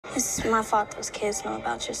It's my fault those kids know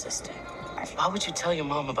about your sister. Why would you tell your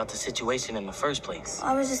mom about the situation in the first place?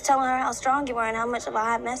 I was just telling her how strong you were and how much of a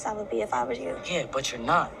hot mess I would be if I was you. Yeah, but you're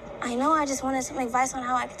not. I know, I just wanted some advice on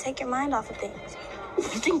how I could take your mind off of things. You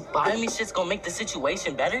think buying me shit's gonna make the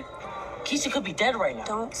situation better? Keisha could be dead right now.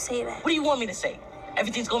 Don't say that. What do you want me to say?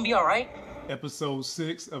 Everything's gonna be all right? Episode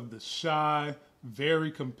 6 of The Shy.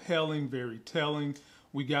 Very compelling, very telling.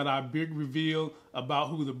 We got our big reveal about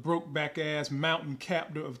who the broke-back ass mountain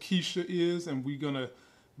captor of Keisha is, and we're gonna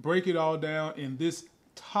break it all down in this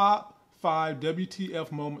top 5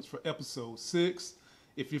 WTF moments for episode 6.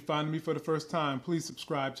 If you're finding me for the first time, please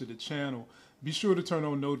subscribe to the channel. Be sure to turn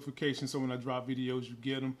on notifications so when I drop videos, you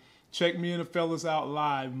get them. Check me and the fellas out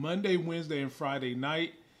live Monday, Wednesday, and Friday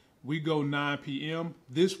night. We go 9 p.m.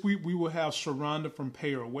 This week, we will have Sharonda from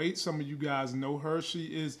Pay Her Weight. Some of you guys know her. She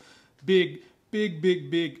is big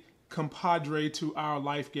compadre to our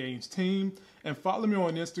Life Gains team. And follow me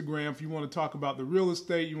on Instagram if you want to talk about the real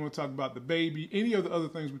estate, you want to talk about the baby, any of the other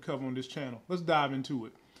things we cover on this channel. Let's dive into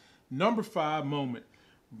it. Number 5 moment.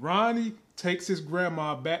 Ronnie takes his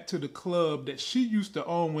grandma back to the club that she used to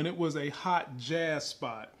own when it was a hot jazz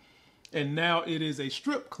spot. And now it is a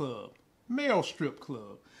strip club, male strip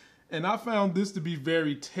club. And I found this to be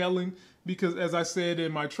very telling because, as I said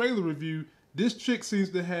in my trailer review, this chick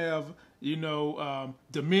seems to have,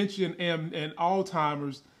 dementia and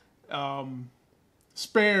Alzheimer's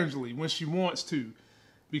sparingly when she wants to.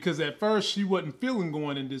 Because at first she wasn't feeling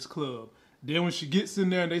going in this club. Then when she gets in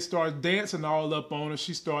there and they start dancing all up on her,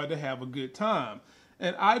 she started to have a good time.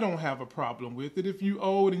 And I don't have a problem with it. If you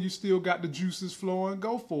old and you still got the juices flowing,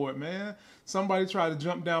 go for it, man. Somebody tried to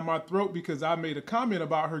jump down my throat because I made a comment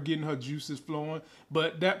about her getting her juices flowing,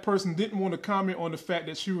 but that person didn't want to comment on the fact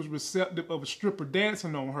that she was receptive of a stripper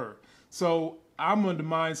dancing on her. So I'm under the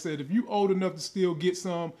mindset, if you old enough to still get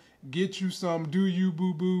some, get you some, do you,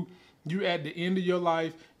 boo-boo. You at the end of your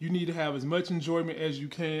life, you need to have as much enjoyment as you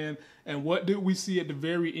can. And what did we see at the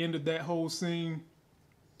very end of that whole scene?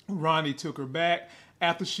 Ronnie took her back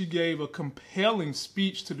after she gave a compelling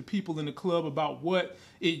speech to the people in the club about what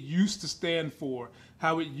it used to stand for,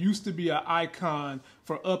 how it used to be an icon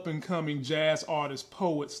for up-and-coming jazz artists,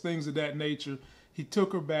 poets, things of that nature. He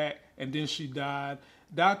took her back, and then she died.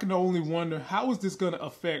 I can only wonder, how is this going to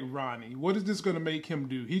affect Ronnie? What is this going to make him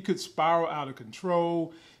do? He could spiral out of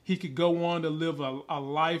control. He could go on to live a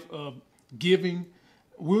life of giving.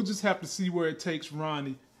 We'll just have to see where it takes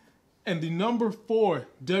Ronnie. And the number 4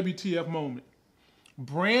 WTF moment.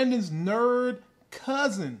 Brandon's nerd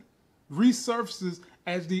cousin resurfaces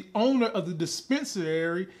as the owner of the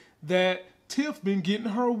dispensary that Tiff been getting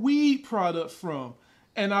her weed product from.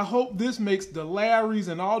 And I hope this makes the Larrys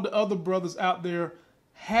and all the other brothers out there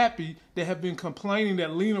happy that have been complaining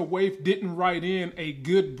that Lena Waithe didn't write in a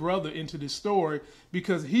good brother into this story,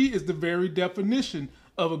 because he is the very definition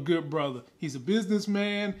of a good brother. He's a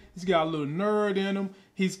businessman. He's got a little nerd in him.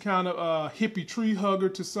 He's kind of a hippie tree hugger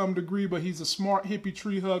to some degree, but he's a smart hippie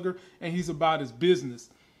tree hugger, and he's about his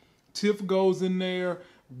business. Tiff goes in there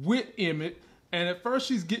with Emmett, and at first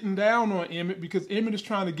she's getting down on Emmett because Emmett is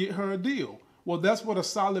trying to get her a deal. Well, that's what a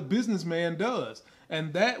solid businessman does.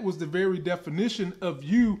 And that was the very definition of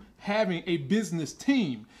you having a business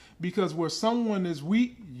team, because where someone is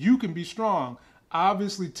weak, you can be strong.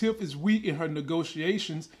 Obviously, Tiff is weak in her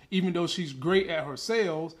negotiations, even though she's great at her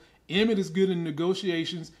sales. Emmett is good in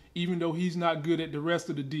negotiations, even though he's not good at the rest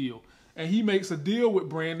of the deal. And he makes a deal with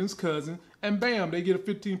Brandon's cousin, and bam, they get a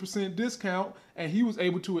 15% discount, and he was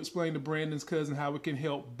able to explain to Brandon's cousin how it can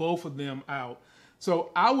help both of them out.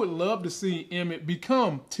 So I would love to see Emmett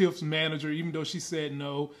become Tiff's manager, even though she said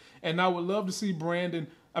no. And I would love to see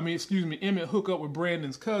Emmett hook up with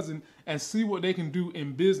Brandon's cousin and see what they can do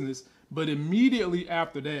in business. But immediately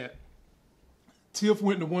after that, Tiff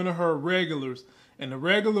went to one of her regulars, and the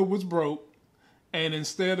regular was broke. And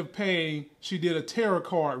instead of paying, she did a tarot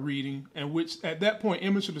card reading, and which at that point,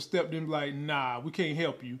 Emmett should have stepped in like, nah, we can't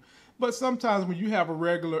help you. But sometimes when you have a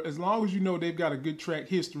regular, as long as you know they've got a good track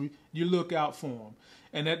history, you look out for them.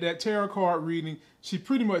 And at that tarot card reading, she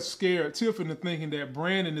pretty much scared Tiff into thinking that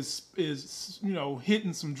Brandon is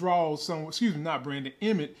hitting some draws somewhere.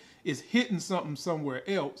 Emmett is hitting something somewhere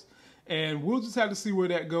else. And we'll just have to see where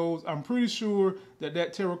that goes. I'm pretty sure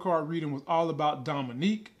that tarot card reading was all about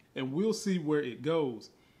Dominique, and we'll see where it goes.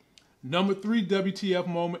 Number 3 WTF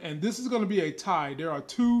moment, and this is going to be a tie. There are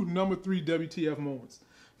 2 number 3 WTF moments.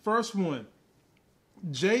 First one,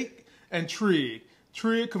 Jake and Trig.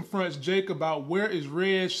 Trig confronts Jake about where is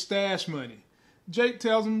Reg's stash money. Jake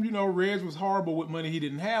tells him, Reg was horrible with money, he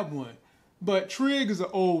didn't have one. But Trig is an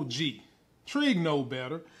old G. Trig know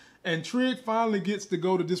better. And Trig finally gets to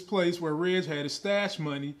go to this place where Reg had his stash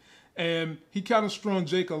money, and he kind of strung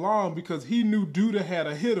Jake along because he knew Duda had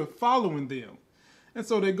a hitter following them. And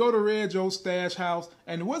so they go to Reg old stash house,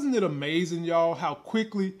 and wasn't it amazing, y'all, how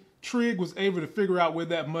quickly Trig was able to figure out where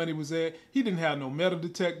that money was at? He didn't have no metal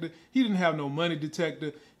detector. He didn't have no money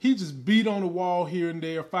detector. He just beat on the wall here and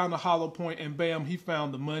there, found a hollow point, and bam, he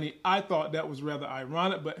found the money. I thought that was rather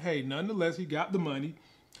ironic, but hey, nonetheless, he got the money.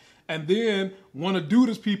 And then one of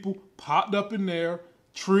Duda's people popped up in there.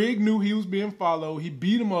 Trig knew he was being followed. He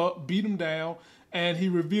beat him up, beat him down, and he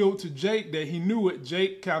revealed to Jake that he knew it.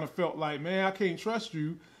 Jake kind of felt like, man, I can't trust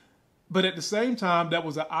you. But at the same time, that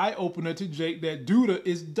was an eye-opener to Jake that Duda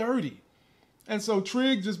is dirty. And so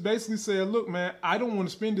Trig just basically said, look, man, I don't want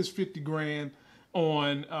to spend this 50 grand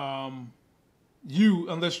on you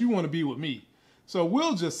unless you want to be with me. So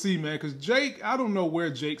we'll just see, man, because Jake, I don't know where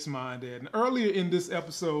Jake's mind at. And earlier in this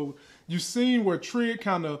episode, you seen where Trig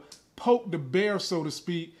kind of poked the bear, so to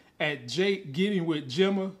speak, at Jake getting with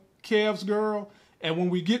Gemma, Kev's girl. And when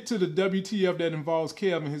we get to the WTF that involves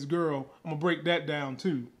Kev and his girl, I'm going to break that down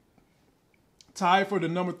too. Tied for the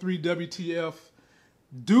number 3 WTF,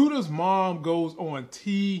 Duda's mom goes on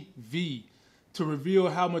TV to reveal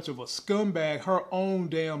how much of a scumbag her own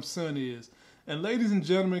damn son is. And ladies and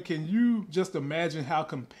gentlemen, can you just imagine how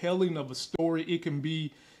compelling of a story it can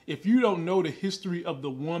be if you don't know the history of the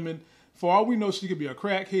woman? For all we know, she could be a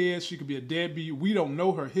crackhead, she could be a deadbeat. We don't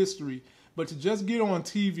know her history. But to just get on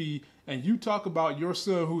TV and you talk about your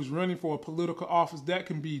son who's running for a political office, that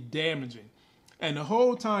can be damaging. And the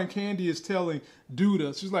whole time Candy is telling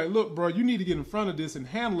Duda, she's like, look, bro, you need to get in front of this and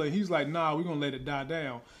handle it. He's like, nah, we're going to let it die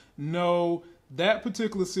down. No, that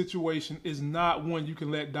particular situation is not one you can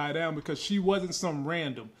let die down because she wasn't some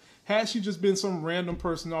random. Had she just been some random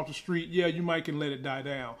person off the street, yeah, you might can let it die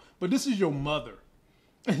down. But this is your mother.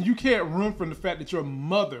 And you can't run from the fact that your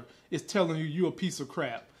mother is telling you you're a piece of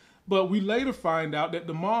crap. But we later find out that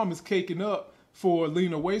the mom is caking up for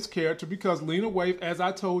Lena Waithe's character because Lena Waithe, as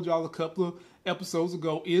I told y'all a couple of episodes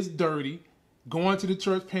ago, is dirty, going to the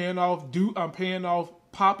church, paying off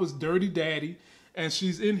Papa's dirty daddy, and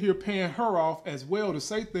she's in here paying her off as well to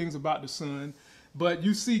say things about the son. But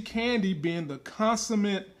you see Candy being the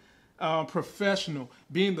consummate professional,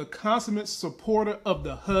 being the consummate supporter of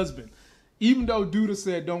the husband. Even though Duda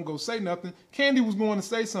said don't go say nothing, Candy was going to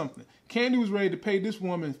say something. Candy was ready to pay this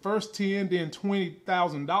woman first $10,000, then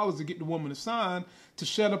 $20,000 to get the woman to sign to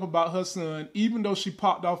shut up about her son, even though she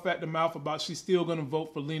popped off at the mouth about she's still going to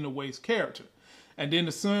vote for Lena Waithe's character. And then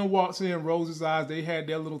the son walks in, rolls his eyes. They had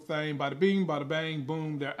their little thing. Bada bing, bada bang,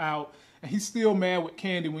 boom, they're out. And he's still mad with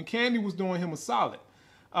Candy when Candy was doing him a solid.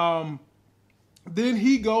 Then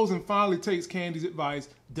he goes and finally takes Candy's advice,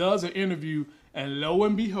 does an interview, and lo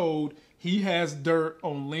and behold, he has dirt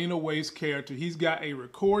on Lena Waithe's character. He's got a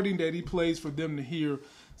recording that he plays for them to hear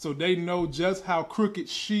so they know just how crooked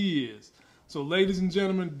she is. So ladies and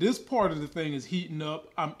gentlemen, this part of the thing is heating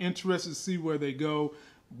up. I'm interested to see where they go.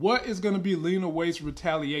 What is going to be Lena Waithe's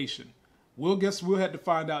retaliation? We'll have to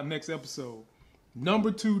find out next episode.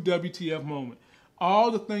 Number 2 WTF moment.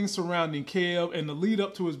 All the things surrounding Kev and the lead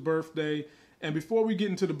up to his birthday. And before we get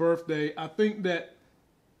into the birthday, I think that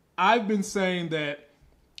I've been saying that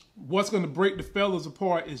what's going to break the fellas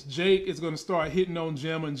apart is Jake is going to start hitting on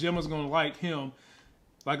Gemma, and Gemma's going to like him.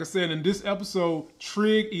 Like I said, in this episode,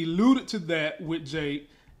 Trig alluded to that with Jake,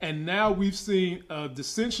 and now we've seen a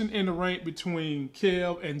dissension in the rank between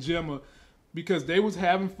Kev and Gemma because they was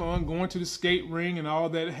having fun, going to the skate ring and all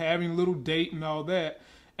that, having a little date and all that.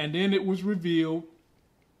 And then it was revealed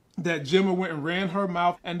that Gemma went and ran her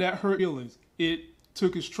mouth, and that hurt feelings. It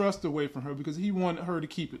took his trust away from her because he wanted her to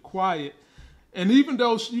keep it quiet. And even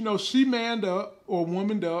though, she manned up or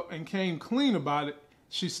womaned up and came clean about it,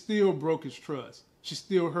 she still broke his trust. She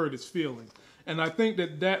still hurt his feelings. And I think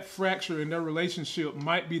that fracture in their relationship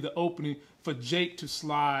might be the opening for Jake to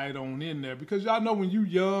slide on in there. Because y'all know when you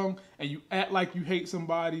young and you act like you hate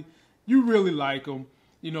somebody, you really like them.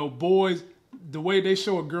 You know, boys, the way they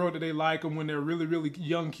show a girl that they like them when they're really, really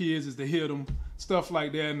young kids is to hit them. Stuff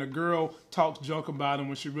like that. And the girl talks junk about them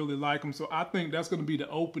when she really like them. So I think that's going to be the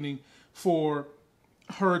opening for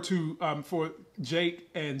her to, for Jake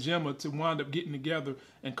and Gemma to wind up getting together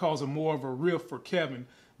and cause more of a rift for Kevin.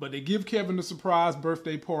 But they give Kevin the surprise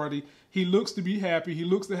birthday party. He looks to be happy. He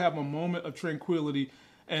looks to have a moment of tranquility.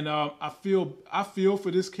 And I feel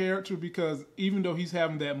for this character because even though he's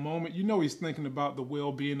having that moment, he's thinking about the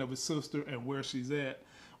well-being of his sister and where she's at.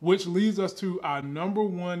 Which leads us to our number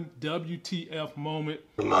 1 WTF moment.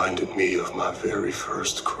 Reminded me of my very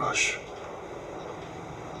first crush.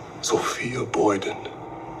 Sophia Boyden.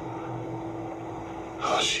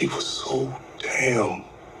 Oh, she was so damn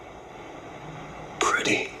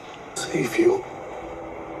ready. Save you.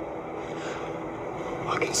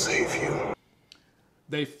 I can save you.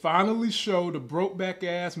 They finally showed the brokeback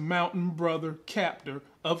ass mountain brother captor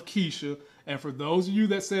of Keisha. And for those of you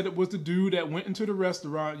that said it was the dude that went into the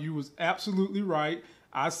restaurant, you was absolutely right.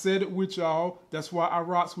 I said it with y'all. That's why I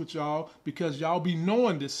rocks with y'all, because y'all be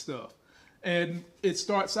knowing this stuff. And it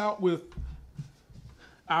starts out with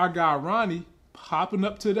our guy Ronnie popping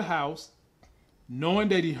up to the house, knowing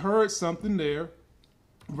that he heard something there.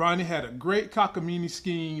 Ronnie had a great cockamamie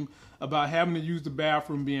scheme about having to use the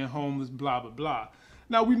bathroom, being homeless, blah, blah, blah.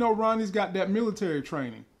 Now, we know Ronnie's got that military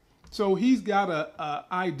training. So he's got a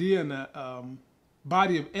idea and a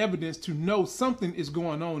body of evidence to know something is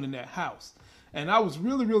going on in that house. And I was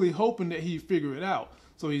really, really hoping that he'd figure it out.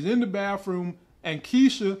 So he's in the bathroom, and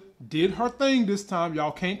Keisha did her thing this time.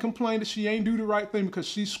 Y'all can't complain that she ain't do the right thing, because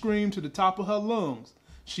she screamed to the top of her lungs.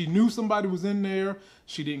 She knew somebody was in there.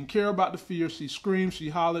 She didn't care about the fear. She screamed, she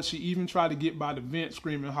hollered. She even tried to get by the vent,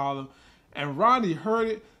 scream and holler. And Ronnie heard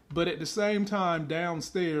it, but at the same time,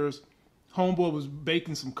 downstairs, homeboy was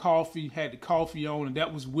baking some coffee, had the coffee on, and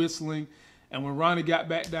that was whistling. And when Ronnie got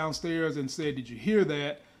back downstairs and said, "Did you hear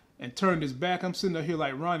that?" and turned his back, I'm sitting there here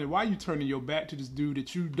like, Ronnie, why are you turning your back to this dude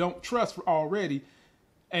that you don't trust already?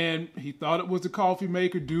 And he thought it was the coffee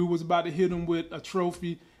maker. Dude was about to hit him with a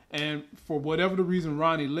trophy. And for whatever the reason,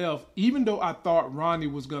 Ronnie left, even though I thought Ronnie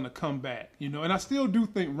was going to come back, you know, and I still do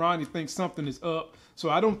think Ronnie thinks something is up.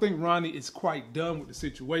 So I don't think Ronnie is quite done with the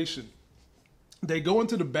situation. They go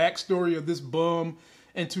into the backstory of this bum,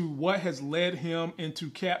 into what has led him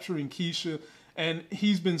into capturing Keisha. And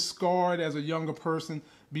he's been scarred as a younger person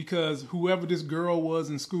because whoever this girl was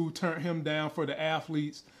in school turned him down for the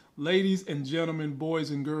athletes. Ladies and gentlemen,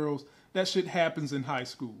 boys and girls, that shit happens in high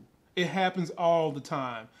school. It happens all the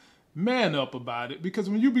time. Man up about it, because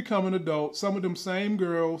when you become an adult, some of them same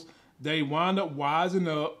girls, they wind up wising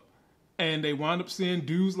up, and they wind up seeing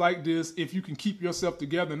dudes like this. If you can keep yourself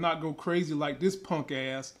together and not go crazy like this punk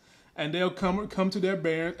ass, and they'll come to their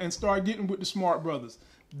parents and start getting with the smart brothers.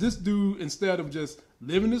 This dude, instead of just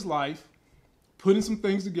living his life, putting some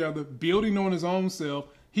things together, building on his own self,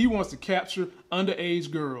 he wants to capture underage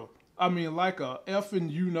girl. I mean, like a effing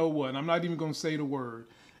you know what. I'm not even going to say the word.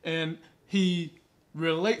 And he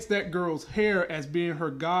relates that girl's hair as being her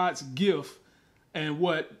God's gift and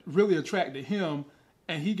what really attracted him.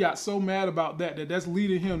 And he got so mad about that's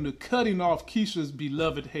leading him to cutting off Keisha's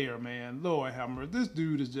beloved hair, man. Lord have mercy. This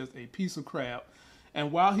dude is just a piece of crap.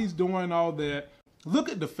 And while he's doing all that, look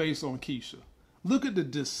at the face on Keisha. Look at the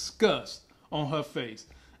disgust on her face.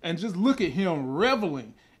 And just look at him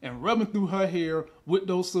reveling and rubbing through her hair with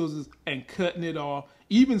those scissors and cutting it off,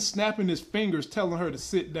 even snapping his fingers, telling her to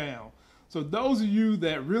sit down. So those of you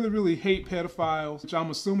that really, really hate pedophiles, which I'm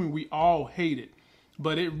assuming we all hate it,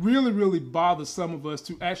 but it really, really bothers some of us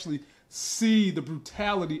to actually see the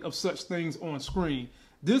brutality of such things on screen.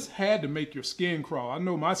 This had to make your skin crawl. I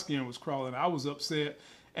know my skin was crawling. I was upset.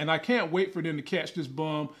 And I can't wait for them to catch this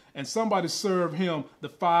bum and somebody serve him the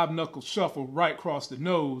 5-knuckle shuffle right across the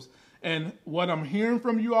nose. And what I'm hearing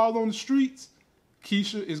from you all on the streets,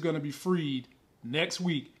 Keisha is going to be freed next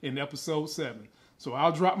week in episode 7. So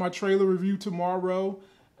I'll drop my trailer review tomorrow.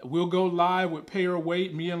 We'll go live with Pay or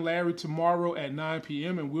Wait, me and Larry, tomorrow at 9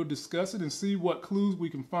 p.m. and we'll discuss it and see what clues we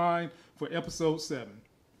can find for episode 7.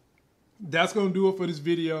 That's going to do it for this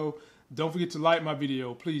video. Don't forget to like my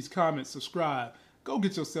video. Please comment, subscribe. Go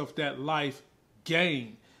get yourself that life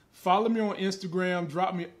gain. Follow me on Instagram.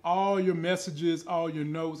 Drop me all your messages, all your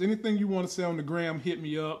notes. Anything you want to say on the gram, hit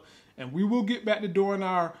me up. And we will get back to doing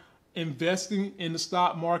our investing in the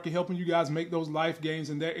stock market, helping you guys make those life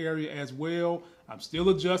gains in that area as well. I'm still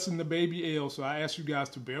adjusting the baby L, so I ask you guys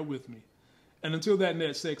to bear with me. And until that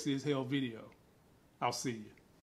next Sexy as Hell video, I'll see you.